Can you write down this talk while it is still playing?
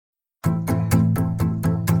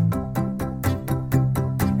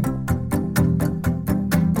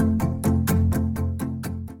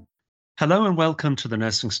Hello and welcome to the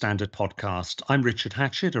Nursing Standard podcast. I'm Richard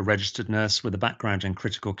Hatchett, a registered nurse with a background in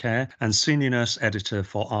critical care and senior nurse editor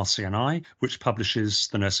for RCNI, which publishes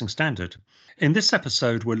the Nursing Standard. In this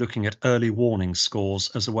episode, we're looking at early warning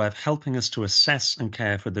scores as a way of helping us to assess and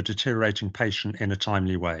care for the deteriorating patient in a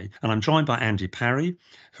timely way. And I'm joined by Andy Parry,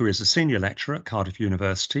 who is a senior lecturer at Cardiff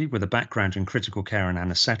University with a background in critical care and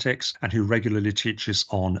anaesthetics, and who regularly teaches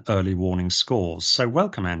on early warning scores. So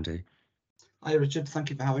welcome, Andy. Hi, Richard.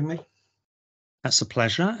 Thank you for having me. That's a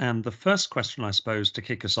pleasure. And the first question, I suppose, to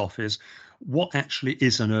kick us off is what actually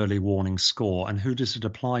is an early warning score and who does it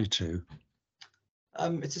apply to?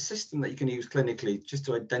 It's a system that you can use clinically just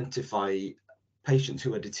to identify patients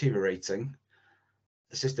who are deteriorating.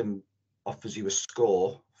 The system offers you a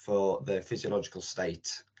score for their physiological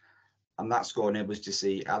state, and that score enables you to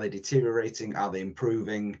see, are they deteriorating, are they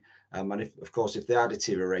improving? And if they are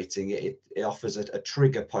deteriorating, it offers a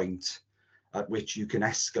trigger point at which you can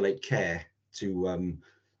escalate care to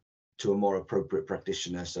a more appropriate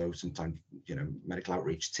practitioner. So sometimes, medical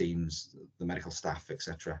outreach teams, the medical staff,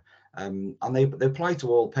 etc. And they apply to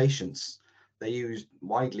all patients. They're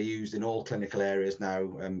widely used in all clinical areas now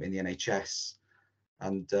in the NHS,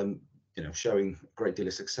 and showing a great deal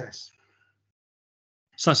of success.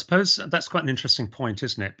 So I suppose that's quite an interesting point,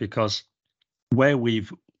 isn't it? Because where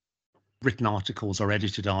we've written articles or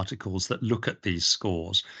edited articles that look at these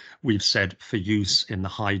scores, we've said for use in the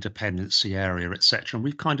high dependency area, etc. And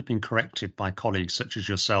we've kind of been corrected by colleagues such as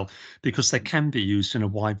yourself because they can be used in a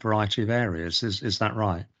wide variety of areas. Is that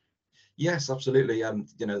right? Yes, absolutely.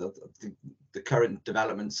 The current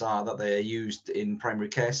developments are that they are used in primary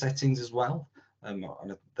care settings as well. And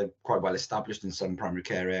they're quite well established in some primary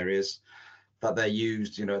care areas. That they're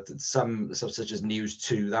used, some such as News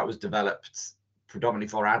 2, that was developed predominantly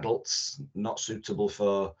for adults, not suitable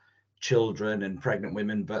for children and pregnant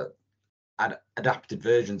women, but adapted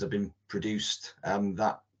versions have been produced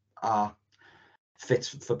that are fit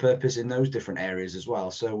for purpose in those different areas as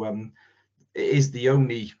well. So it is the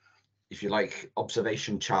only, if you like,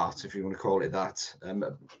 observation chart, if you want to call it that,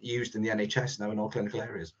 used in the NHS now in all clinical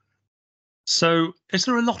areas. So is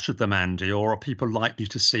there a lot of them, Andy, or are people likely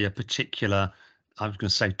to see a particular, I was going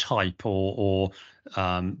to say type or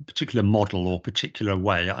particular model or particular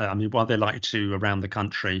way? I mean, are they likely to around the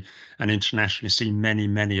country and internationally see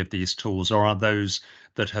many of these tools, or are those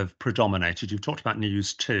that have predominated? You've talked about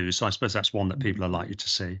News 2, so I suppose that's one that people are likely to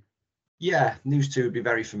see. Yeah, News 2 would be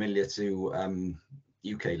very familiar to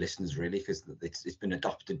UK listeners, really, because it's been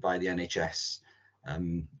adopted by the NHS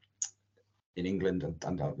in England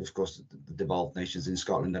and of course the devolved nations in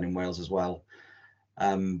Scotland and in Wales as well.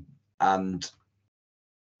 And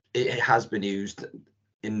it has been used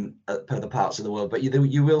in other parts of the world, but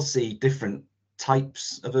you will see different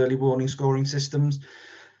types of early warning scoring systems.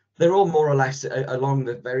 They're all more or less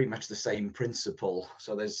along very much the same principle.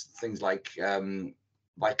 So there's things like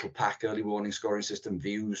Vital Pack early warning scoring system,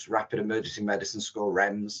 VIEWS, Rapid Emergency Medicine Score,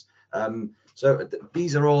 REMS. So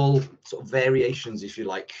these are all sort of variations, if you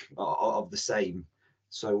like, of the same.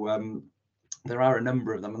 So there are a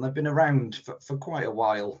number of them, and they've been around for quite a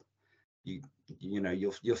while.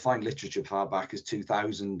 You'll find literature far back as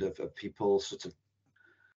 2000 of people sort of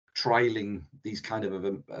trialing these kind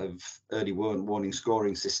of early warning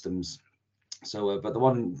scoring systems. So, but the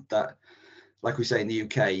one that, like we say in the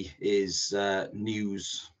UK, is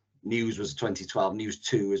News. News was 2012. News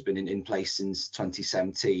 2 has been in place since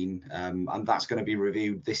 2017, and that's going to be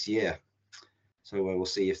reviewed this year. So we'll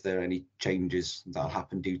see if there are any changes that'll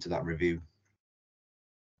happen due to that review.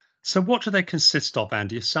 So what do they consist of,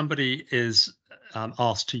 Andy? If somebody is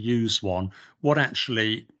asked to use one, what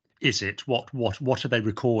actually is it? What are they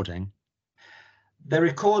recording? They're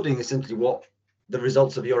recording essentially what the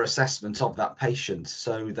results of your assessment of that patient.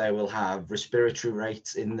 So they will have respiratory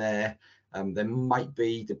rates in there. There might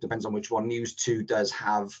be, it depends on which one. News 2 does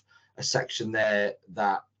have a section there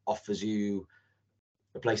that offers you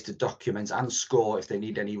a place to document and score if they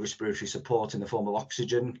need any respiratory support in the form of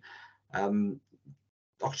oxygen,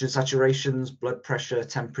 oxygen saturations, blood pressure,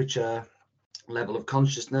 temperature, level of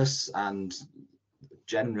consciousness, and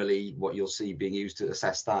generally what you'll see being used to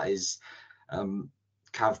assess that is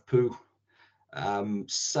CAV-POO.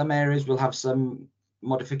 Some areas will have some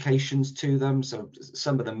modifications to them, so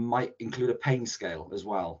some of them might include a pain scale as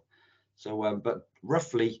well. So but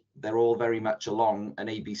roughly they're all very much along an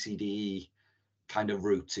ABCDE kind of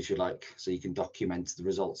route, if you like, so you can document the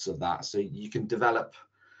results of that. So you can develop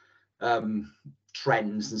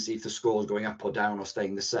trends and see if the score is going up or down or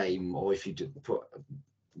staying the same, or if you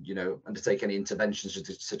undertake any interventions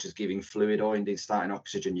such as giving fluid or indeed starting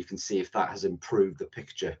oxygen, you can see if that has improved the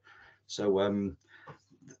picture. So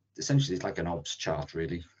essentially it's like an OBS chart,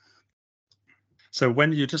 really. So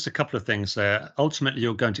when you just a couple of things there, ultimately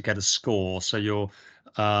you're going to get a score. So you're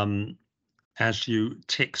as you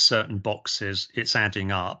tick certain boxes, it's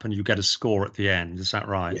adding up and you get a score at the end. Is that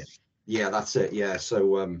right? Yeah, that's it. Yeah,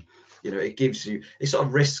 so it gives you, it sort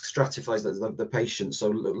of risk stratifies the patient. So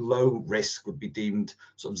low risk would be deemed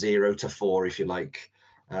sort of 0 to 4, if you like.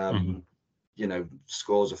 Hmm.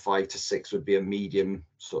 Scores of 5 to 6 would be a medium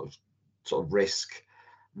sort of risk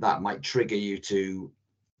that might trigger you to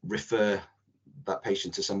refer that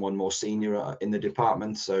patient to someone more senior in the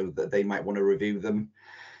department, so that they might want to review them.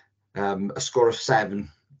 A score of 7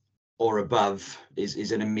 or above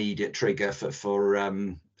is an immediate trigger for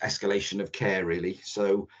escalation of care, really.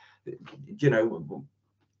 So,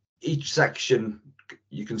 each section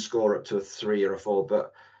you can score up to a 3 or a 4,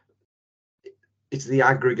 but it's the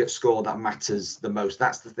aggregate score that matters the most.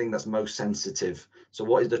 That's the thing that's most sensitive. So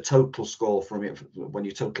what is the total score from it when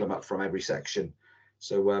you total them up from every section?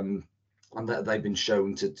 So and that they've been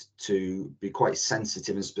shown to be quite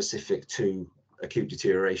sensitive and specific to acute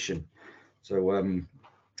deterioration. So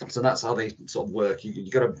that's how they sort of work. You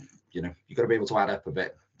got to you got to be able to add up a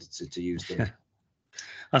bit to use them.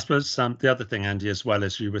 I suppose the other thing, Andy, as well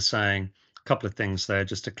as you were saying, a couple of things there,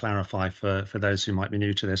 just to clarify for those who might be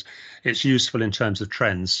new to this, it's useful in terms of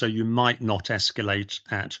trends. So you might not escalate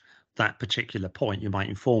at that particular point. You might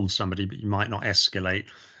inform somebody, but you might not escalate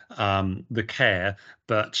the care.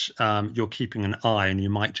 But you're keeping an eye, and you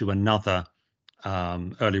might do another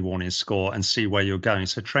early warning score and see where you're going.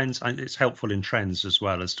 So trends, it's helpful in trends as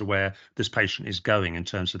well as to where this patient is going in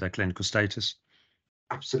terms of their clinical status.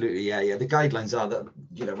 Absolutely, yeah. The guidelines are that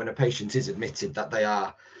when a patient is admitted, that they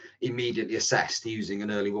are immediately assessed using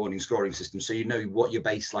an early warning scoring system, so you know what your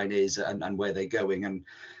baseline is and where they're going. And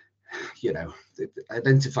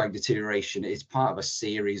identifying deterioration is part of a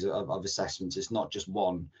series of assessments. It's not just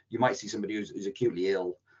one. You might see somebody who's acutely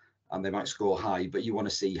ill and they might score high, but you want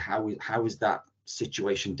to see how is that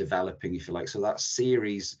situation developing, if you like. So that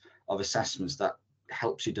series of assessments that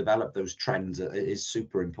helps you develop those trends is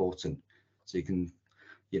super important, so you can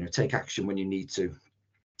take action when you need to,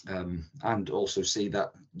 and also see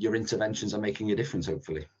that your interventions are making a difference,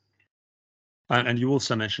 hopefully. And you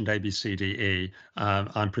also mentioned A, B, C, D, E.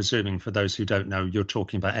 I'm presuming for those who don't know, you're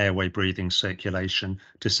talking about airway, breathing, circulation,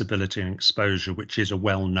 disability, and exposure, which is a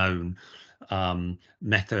well-known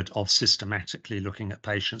method of systematically looking at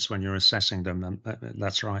patients when you're assessing them.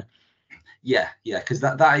 That's right. Yeah, because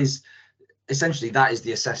that is essentially that is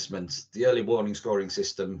the assessment. The early warning scoring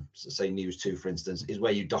system, say News 2, for instance, is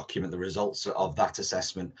where you document the results of that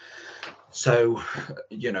assessment. So,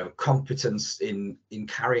 competence in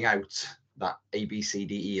carrying out that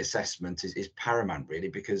ABCDE assessment is paramount, really,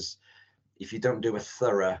 because if you don't do a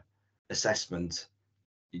thorough assessment,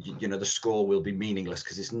 the score will be meaningless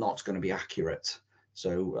because it's not going to be accurate.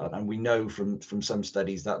 So, and we know from some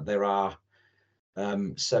studies that there are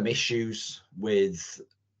some issues with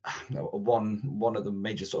one of the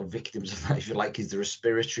major sort of victims of that, if you like, is the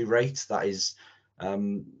respiratory rate. That is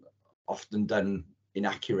often done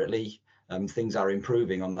inaccurately. Things are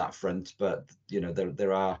improving on that front, but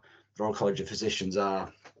there are the Royal College of Physicians are,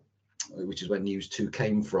 which is where News 2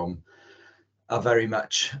 came from, are very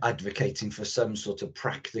much advocating for some sort of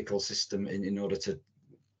practical system in order to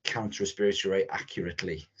counter respiratory rate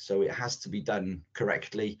accurately. So it has to be done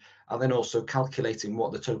correctly, and then also calculating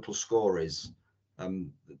what the total score is.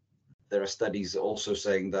 There are studies also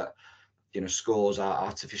saying that scores are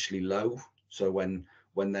artificially low. So when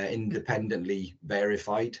they're independently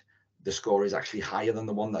verified, the score is actually higher than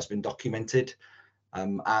the one that's been documented.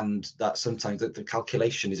 And that sometimes the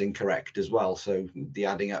calculation is incorrect as well. So the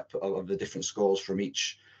adding up of the different scores from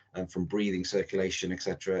each, from breathing, circulation,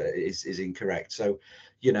 etc., is incorrect. So,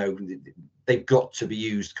 they've got to be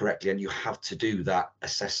used correctly, and you have to do that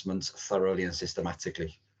assessment thoroughly and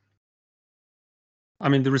systematically. I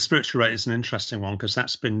mean, the respiratory rate is an interesting one because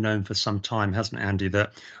that's been known for some time, hasn't it, Andy,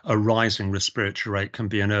 that a rising respiratory rate can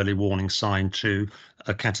be an early warning sign to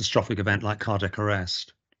a catastrophic event like cardiac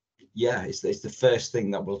arrest. Yeah, it's the first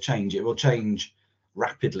thing that will change. It will change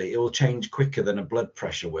rapidly. It will change quicker than a blood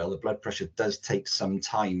pressure will. The blood pressure does take some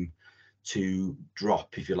time to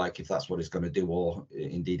drop, if you like, if that's what it's going to do, or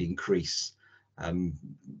indeed increase,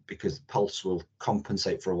 because pulse will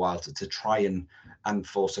compensate for a while to try and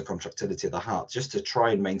force a contractility of the heart, just to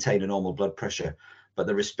try and maintain a normal blood pressure. But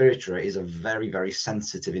the respiratory rate is a very, very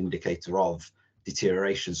sensitive indicator of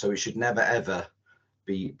deterioration. So it should never, ever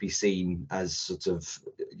be seen as sort of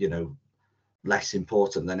less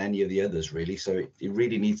important than any of the others, really. So it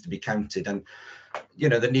really needs to be counted. And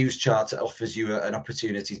the news chart offers you an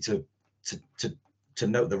opportunity to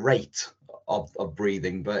note the rate of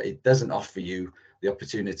breathing, but it doesn't offer you the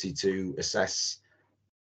opportunity to assess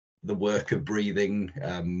the work of breathing,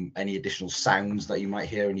 any additional sounds that you might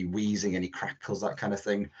hear, any wheezing, any crackles, that kind of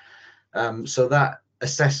thing. So that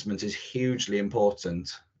assessment is hugely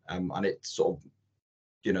important, and it's sort of,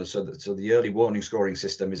 so the early warning scoring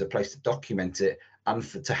system is a place to document it and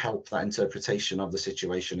to help that interpretation of the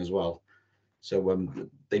situation as well. So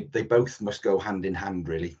they both must go hand in hand,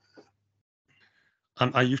 really.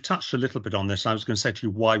 You've touched a little bit on this. I was going to say to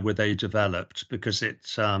you, why were they developed? Because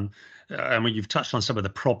you've touched on some of the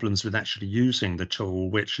problems with actually using the tool,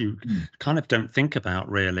 which you kind of don't think about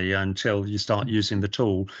really until you start using the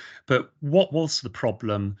tool. But what was the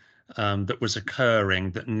problem that was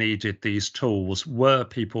occurring that needed these tools? Were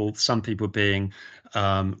some people being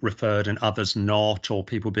referred and others not, or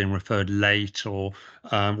people being referred late, or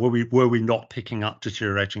were we not picking up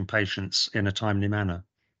deteriorating patients in a timely manner?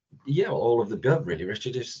 Yeah, all of the above, really,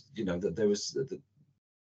 Richard. Is that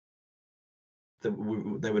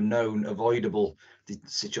there were known avoidable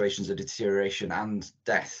situations of deterioration and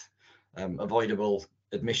death, avoidable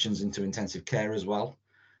admissions into intensive care as well.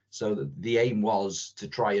 So the aim was to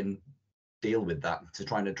try and deal with that, to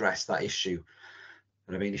try and address that issue.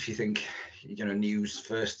 And I mean, if you think, News,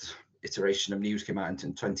 first iteration of News came out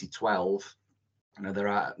in 2012. There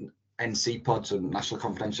are NC pods and National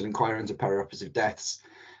Confidential Inquiry into Perioperative Deaths.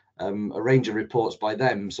 A range of reports by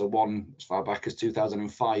them. So one as far back as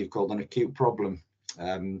 2005 called An Acute Problem,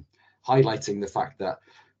 highlighting the fact that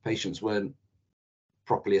patients weren't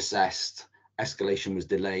properly assessed, escalation was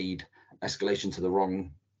delayed, escalation to the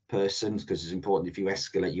wrong person, because it's important, if you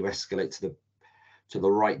escalate to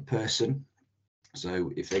the right person.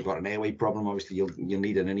 So if they've got an airway problem, obviously you'll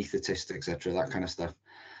need an anaesthetist, etc., that kind of stuff.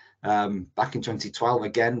 Back in 2012,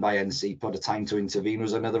 again by NC Pod, A Time to Intervene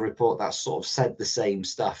was another report that sort of said the same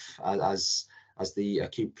stuff as the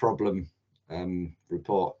Acute Problem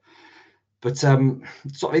report. But sort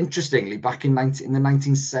of interestingly, back in the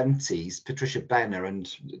 1970s, Patricia Benner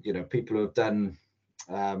and people who have done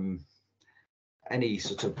any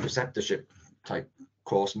sort of preceptorship type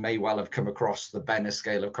course may well have come across the Benner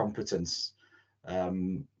scale of competence.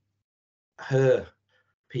 Her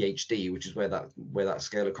PhD, which is where that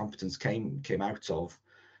scale of competence came out of,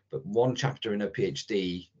 but one chapter in her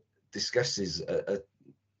PhD discusses a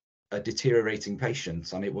deteriorating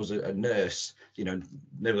patient, and it was a nurse.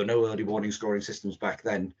 There were no early warning scoring systems back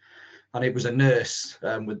then, and it was a nurse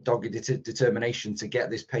with dogged determination to get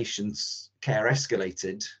this patient's care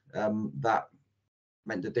escalated. That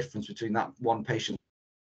meant the difference between that one patient.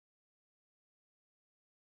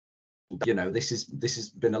 This has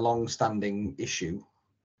been a long-standing issue.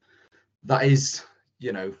 That is,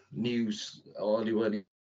 News or early warning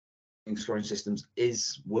scoring systems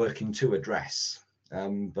is working to address.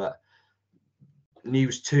 But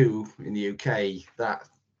News 2 in the UK, that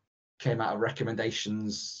came out of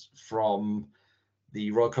recommendations from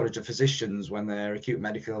the Royal College of Physicians when their acute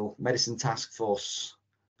medicine task force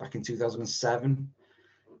back in 2007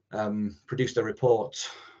 produced a report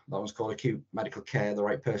that was called Acute Medical Care, the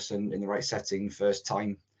right person in the right setting, first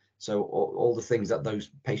time. So all the things that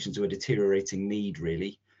those patients who are deteriorating need,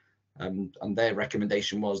 really. And their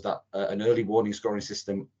recommendation was that an early warning scoring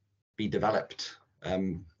system be developed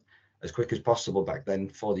as quick as possible back then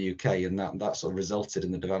for the UK, and that sort of resulted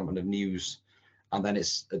in the development of News and then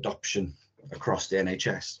its adoption across the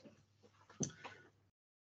NHS.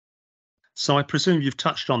 So I presume you've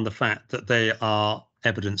touched on the fact that they are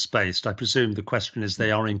evidence-based. I presume the question is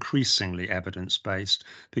they are increasingly evidence-based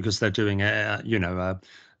because they're doing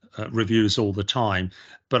reviews all the time.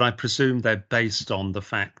 But I presume they're based on the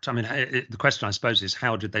fact. I mean, the question I suppose is,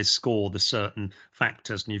 how did they score the certain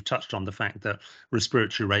factors? And you've touched on the fact that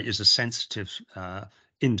respiratory rate is a sensitive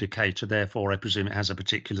indicator. Therefore, I presume it has a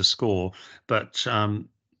particular score. But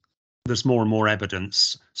there's more and more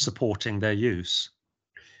evidence supporting their use.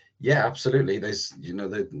 Yeah, absolutely. There's,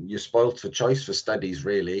 you're spoiled for choice for studies,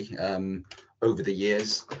 really, over the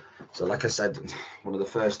years. So, like I said, one of the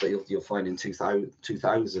first that you'll find in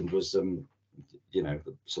 2000 was,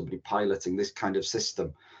 somebody piloting this kind of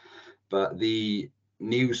system. But the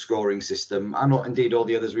News scoring system, and indeed all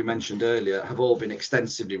the others we mentioned earlier, have all been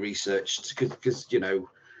extensively researched because the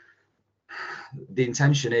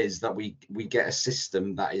intention is that we get a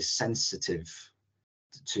system that is sensitive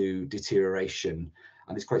to deterioration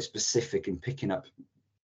and is quite specific in picking up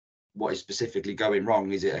what is specifically going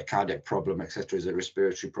wrong. Is it a cardiac problem, etc.? Is it a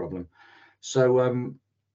respiratory problem? So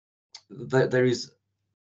there is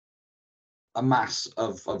a mass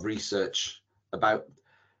of research about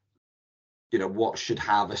what should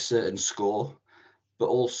have a certain score, but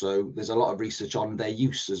also there's a lot of research on their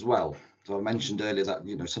use as well. So I mentioned earlier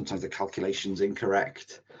that sometimes the calculation's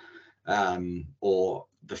incorrect, or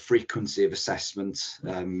the frequency of assessment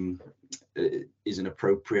isn't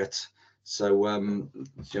appropriate. So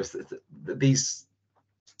just these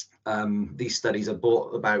studies are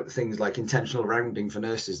brought about things like intentional rounding for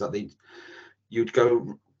nurses, that you'd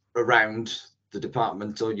go around the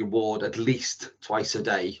department or your ward at least twice a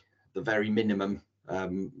day, the very minimum,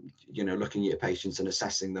 looking at your patients and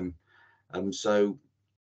assessing them. So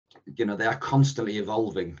they are constantly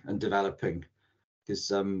evolving and developing, because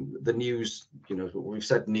the news, we've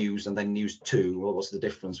said news and then news 2. Well, what's the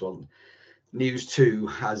difference? Well, news 2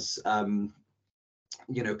 has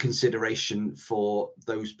consideration for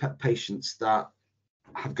those patients that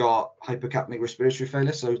have got hypercapnic respiratory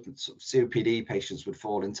failure. So COPD patients would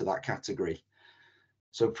fall into that category.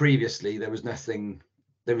 So previously there was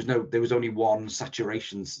only one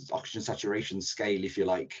oxygen saturation scale, if you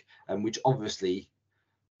like, which obviously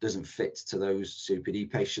doesn't fit to those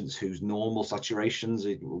COPD patients whose normal saturations,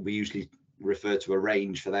 we usually refer to a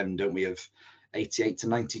range for them, don't we, of 88 to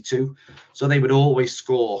 92. So they would always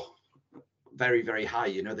score very, very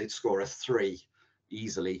high. They'd score a 3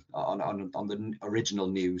 easily on the original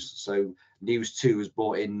news. So news 2 has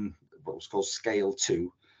brought in what was called scale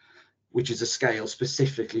 2, which is a scale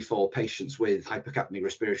specifically for patients with hypercapnic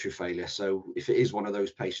respiratory failure. So if it is one of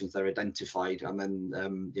those patients, they're identified, and then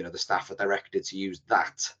the staff are directed to use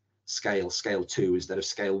that scale 2, instead of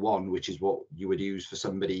scale 1, which is what you would use for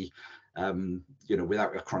somebody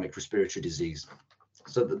without a chronic respiratory disease.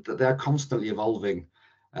 So they're constantly evolving,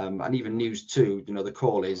 and even news 2, the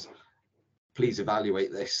call is, please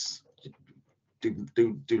evaluate this,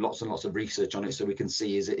 do lots and lots of research on it, so we can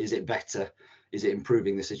see, is it better, is it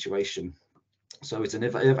improving the situation? So it's an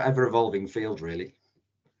ever evolving field, really.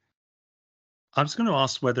 I was going to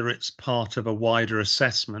ask whether it's part of a wider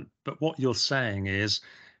assessment, but what you're saying is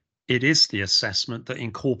it is the assessment that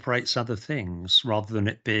incorporates other things rather than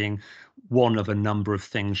it being one of a number of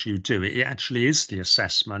things you do. It actually is the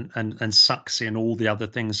assessment and sucks in all the other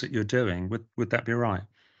things that you're doing. Would that be right?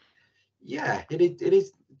 Yeah, it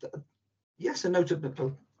is. Yes and no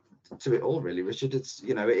to it all, really, Richard. It's,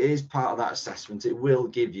 it is part of that assessment. It will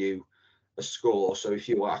give you a score. So if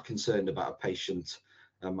you are concerned about a patient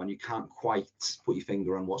and you can't quite put your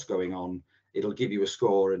finger on what's going on, it'll give you a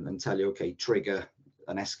score and tell you, okay, trigger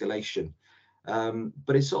an escalation.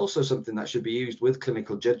 But it's also something that should be used with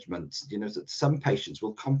clinical judgment. That some patients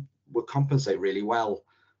will compensate really well.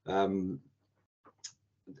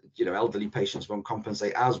 Elderly patients won't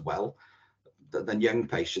compensate as well than young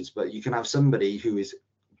patients, but you can have somebody who is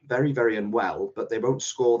very, very unwell, but they won't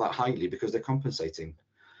score that highly because they're compensating.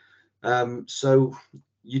 So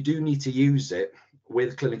you do need to use it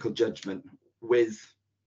with clinical judgment, with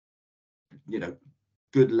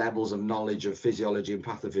good levels of knowledge of physiology and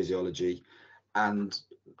pathophysiology, and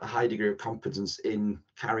a high degree of competence in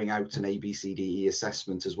carrying out an ABCDE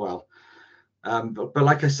assessment as well. But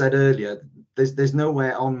like I said earlier, there's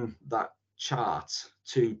nowhere on that chart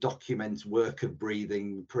to document work of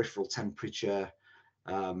breathing, peripheral temperature,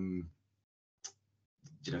 things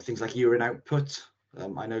like urine output.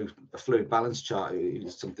 I know a fluid balance chart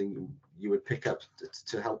is something you would pick up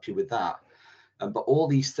to help you with that. But all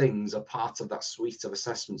these things are part of that suite of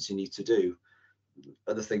assessments you need to do.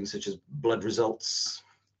 Other things such as blood results,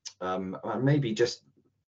 and maybe just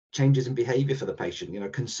changes in behaviour for the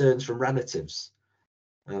patient. Concerns from relatives.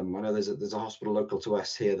 I know there's a hospital local to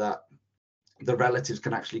us here that the relatives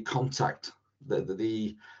can actually contact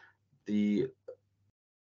the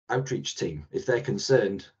outreach team if they're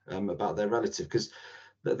concerned about their relative, because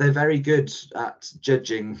they're very good at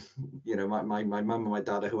judging. My mum and my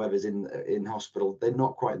dad, or whoever's in hospital, they're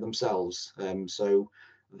not quite themselves. So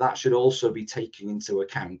that should also be taken into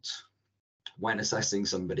account when assessing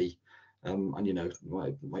somebody. And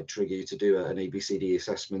might trigger you to do an ABCD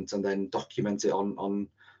assessment and then document it on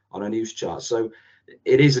a news chart. So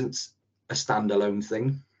it isn't a standalone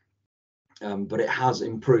thing, but it has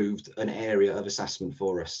improved an area of assessment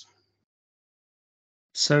for us.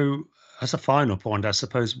 So, as a final point, I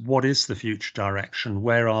suppose, what is the future direction?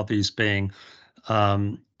 Where are these being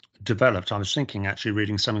developed? I was thinking, actually,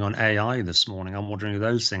 reading something on AI this morning. I'm wondering if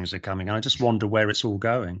those things are coming. And I just wonder where it's all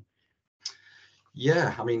going.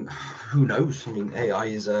 Yeah, I mean, who knows? I mean, AI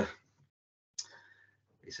is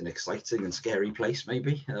it's an exciting and scary place,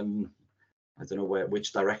 maybe. I don't know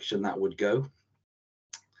which direction that would go.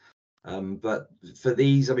 But for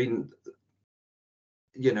these, I mean,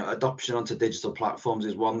 adoption onto digital platforms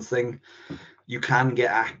is one thing. You can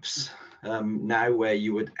get apps now where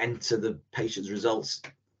you would enter the patient's results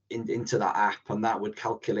into that app, and that would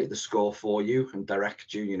calculate the score for you and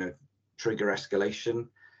direct you, trigger escalation.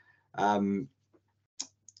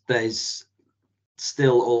 There's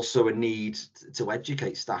still also a need to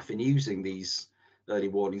educate staff in using these early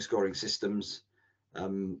warning scoring systems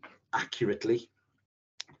accurately,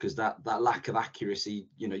 because that lack of accuracy,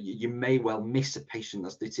 you may well miss a patient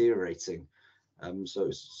that's deteriorating.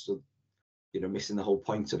 So missing the whole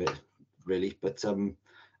point of it, really. But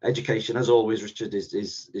education, as always, Richard,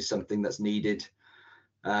 is something that's needed.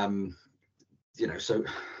 So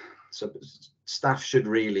staff should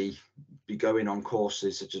really be going on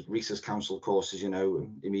courses such as resus counsel courses,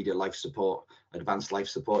 immediate life support, advanced life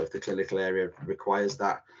support if the clinical area requires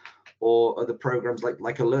that, or other programs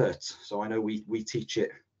like Alert. So I know we teach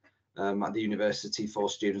it at the university for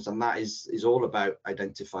students, and that is all about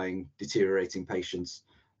identifying deteriorating patients.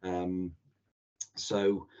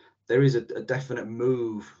 So there is a definite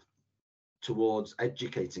move towards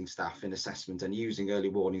educating staff in assessment and using early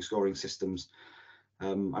warning scoring systems.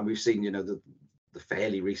 And we've seen, the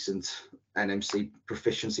fairly recent NMC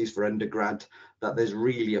proficiencies for undergrad, that there's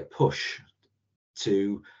really a push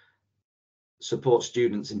to support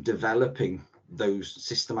students in developing those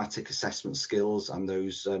systematic assessment skills and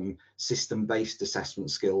those system-based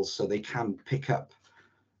assessment skills, so they can pick up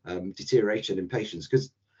deterioration in patients,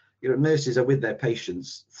 because nurses are with their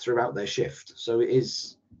patients throughout their shift. So it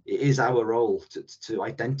is our role to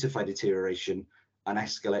identify deterioration and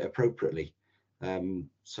escalate appropriately.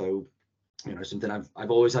 So something I've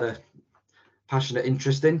always had a passionate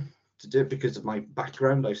interest in to do it because of my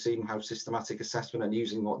background. I've seen how systematic assessment and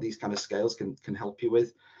using what these kind of scales can help you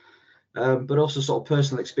with, but also sort of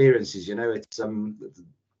personal experiences. It's the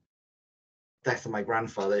death of my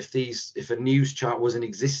grandfather. If a news chart was in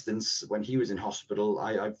existence when he was in hospital,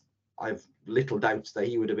 I've little doubts that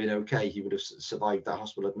he would have been okay. He would have survived that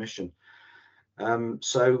hospital admission.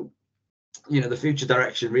 So the future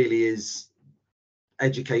direction really is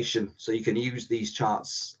education, so you can use these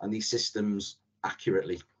charts and these systems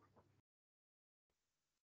accurately.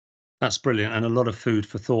 That's brilliant, and a lot of food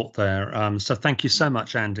for thought there. So thank you so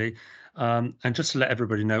much, Andy. And just to let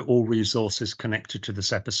everybody know, all resources connected to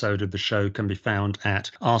this episode of the show can be found at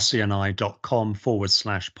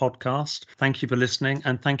rcni.com/podcast. Thank you for listening,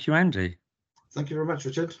 and thank you, Andy. Thank you very much,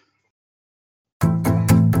 Richard.